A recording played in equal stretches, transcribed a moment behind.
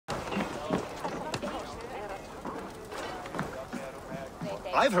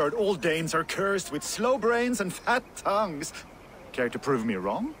I've heard all Danes are cursed with slow brains and fat tongues. Care to prove me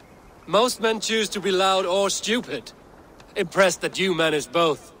wrong? Most men choose to be loud or stupid. Impressed that you manage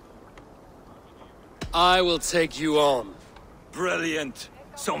both. I will take you on. Brilliant.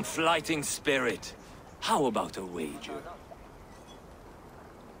 Some flyting spirit. How about a wager?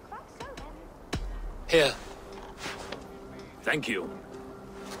 Here. Thank you.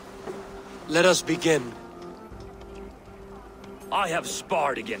 Let us begin. I have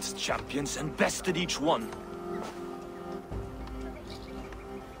sparred against champions and bested each one.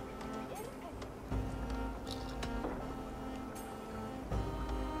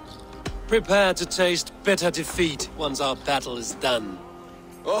 Prepare to taste bitter defeat once our battle is done.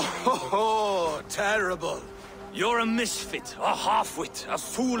 Oh, terrible. You're a misfit, a half-wit, a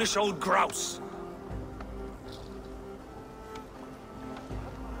foolish old grouse.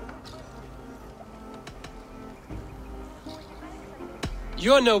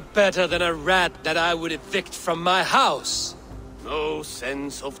 You're no better than a rat that I would evict from my house. No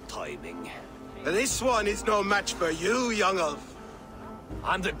sense of timing. This one is no match for you, Jungulf.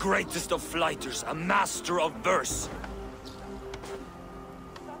 I'm the greatest of flighters, a master of verse.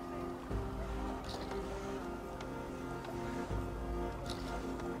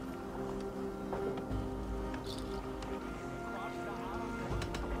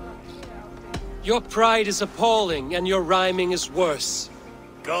 Your pride is appalling, and your rhyming is worse.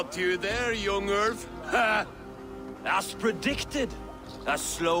 Got you there, Jungulf. Ha! As predicted. A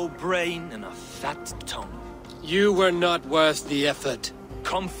slow brain and a fat tongue. You were not worth the effort.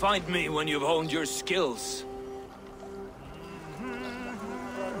 Come find me when you've honed your skills.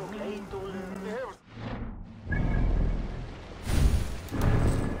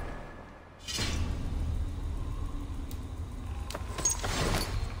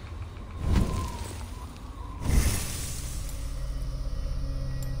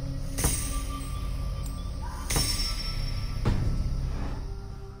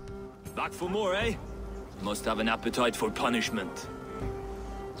 Back for more, eh? Must have an appetite for punishment.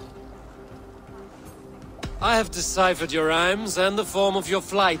 I have deciphered your rhymes and the form of your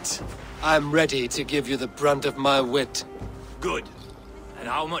flight. I'm ready to give you the brunt of my wit. Good. And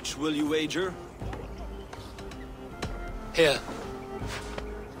how much will you wager? Here.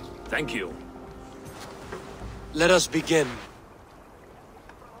 Thank you. Let us begin.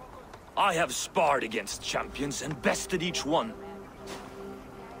 I have sparred against champions and bested each one.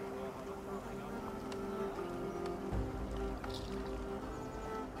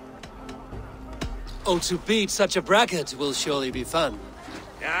 Oh, to beat such a bracket will surely be fun.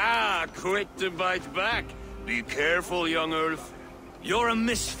 Ah, quick to bite back. Be careful, Jungulf. You're a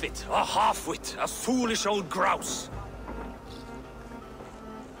misfit, a half-wit, a foolish old grouse.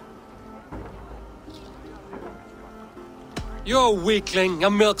 You're a weakling, a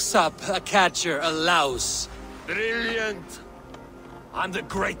milksop, a catcher, a louse. Brilliant. I'm the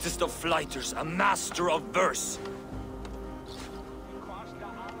greatest of flighters, a master of verse.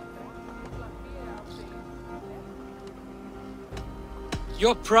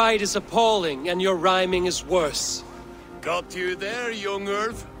 Your pride is appalling, and your rhyming is worse. Got you there,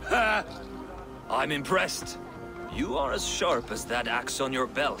 Jungulf. Ha! I'm impressed. You are as sharp as that axe on your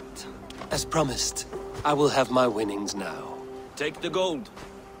belt. As promised, I will have my winnings now. Take the gold.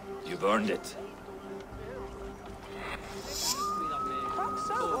 You've earned it. So